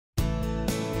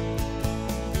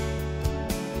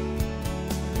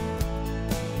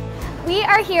We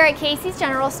are here at Casey's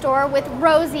General Store with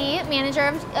Rosie,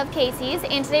 manager of Casey's,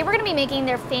 and today we're going to be making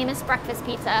their famous breakfast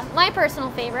pizza, my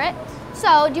personal favorite.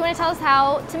 So, do you want to tell us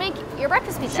how to make your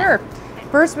breakfast pizza? Sure.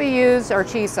 First we use our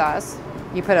cheese sauce.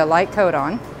 You put a light coat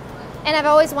on. And I've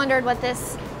always wondered what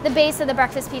the base of the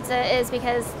breakfast pizza is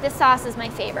because this sauce is my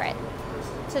favorite.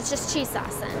 So it's just cheese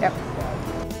sauce then. Yep.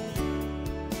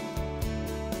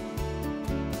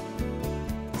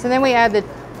 So then we add the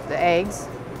eggs.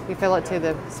 We fill it to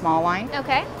the small line.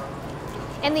 Okay.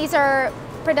 And these are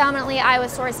predominantly Iowa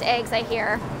sourced eggs, I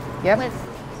hear. Yep.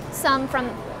 With some from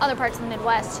other parts of the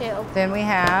Midwest too. Then we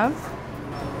have,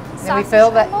 Sausage we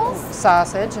fill that crumbles?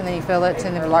 sausage, and then you fill it to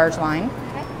the large line.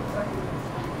 Okay.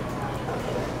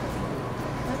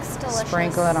 Looks delicious.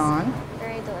 Sprinkle it on.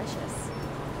 Very delicious.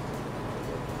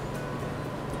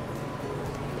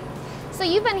 So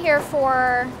you've been here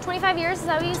for 25 years, is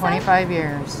that what you said? 25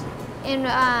 years. And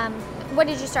what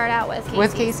did you start out with, Casey's?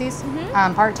 With Casey's?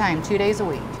 Part-time, 2 days a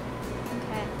week.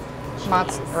 Okay.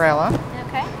 Mozzarella.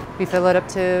 Okay. We fill it up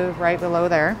to right below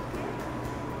there.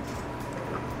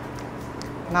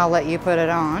 And I'll let you put it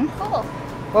on. Cool.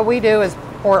 What we do is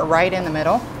pour it right in the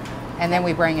middle, and then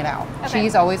we bring it out. Okay.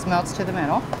 Cheese always melts to the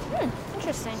middle.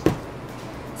 Interesting.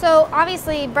 So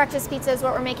obviously breakfast pizza is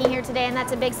what we're making here today, and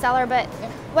that's a big seller, but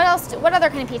what else? What other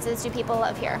kind of pizzas do people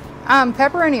love here?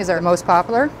 Pepperonis are most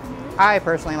popular. I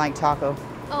personally like taco.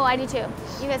 Oh, I do too.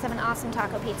 You guys have an awesome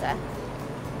taco pizza.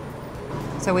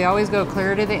 So we always go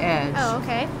clear to the edge. Oh,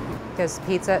 okay. Because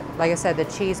pizza, like I said, the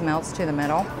cheese melts to the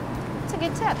middle. That's a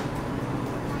good tip.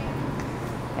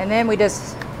 And then we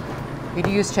do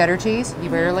use cheddar cheese. You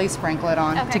barely sprinkle it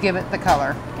on to give it the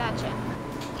color. Gotcha.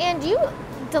 And do you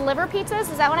deliver pizzas?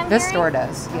 Is that what I'm This hearing? store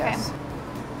does, yes.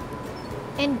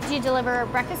 And do you deliver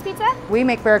breakfast pizza? We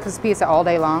make breakfast pizza all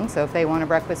day long, so if they want a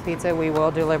breakfast pizza, we will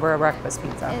deliver a breakfast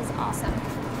pizza. It is awesome.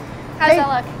 How does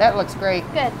that look? That looks great.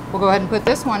 Good. We'll go ahead and put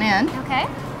this one in. Okay.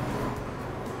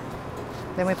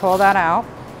 Then we pull that out.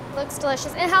 Looks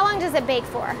delicious. And how long does it bake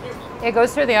for? It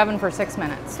goes through the oven for 6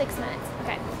 minutes. 6 minutes.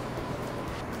 Okay.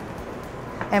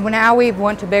 And now we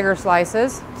want to bigger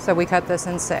slices, so we cut this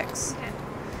in 6. Okay.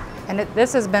 And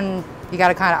this has been, you got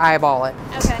to kind of eyeball it.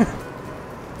 Okay.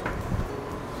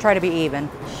 Try to be even.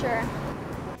 Sure.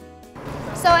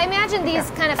 So I imagine these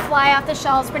kind of fly off the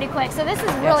shelves pretty quick. So this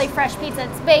is really fresh pizza.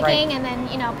 It's baking, and then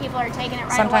people are taking it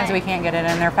right Sometimes away. we can't get it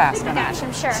in there fast enough. Gosh,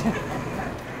 I'm sure.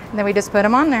 And then we just put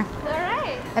them on there. All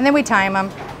right. And then we time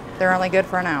them. They're only good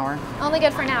for an hour. Only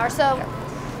good for an hour. So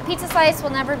pizza slice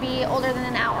will never be older than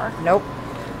an hour. Nope.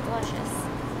 Delicious.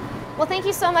 Well, thank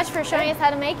you so much for showing us how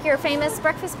to make your famous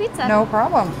breakfast pizza. No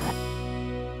problem.